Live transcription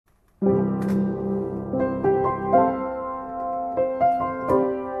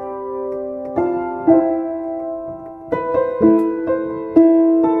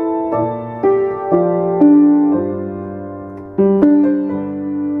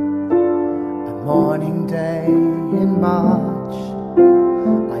morning day in March,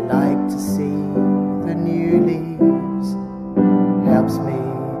 I like to see the new leaves. Helps me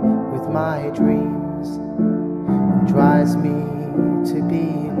with my dreams and drives me to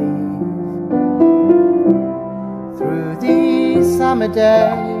believe. Through these summer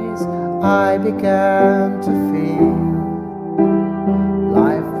days I began to feel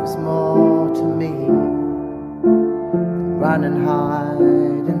life was more to me than run and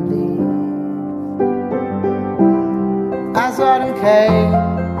hide and leave. As autumn came,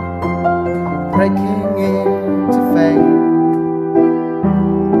 breaking into fame,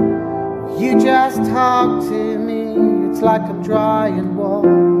 you just talk to me. It's like I'm dry and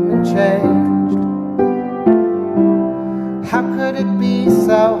warm and changed. How could it be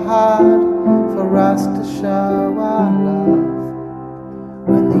so hard for us to show our love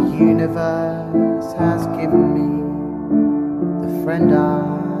when the universe has given me the friend I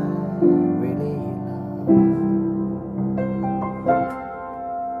really love?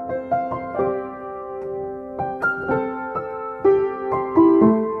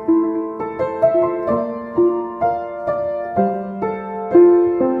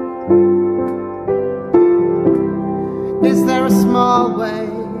 Is there a small way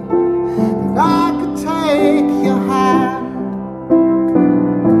that I could take your hand,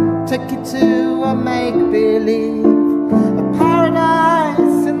 take you to a make-believe, a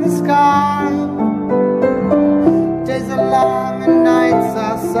paradise in the sky? Days are long and nights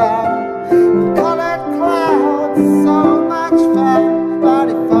are sun, colored clouds, so much fun. But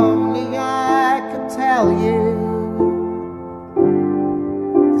if only I could tell you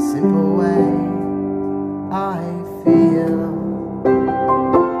the simple way I feel.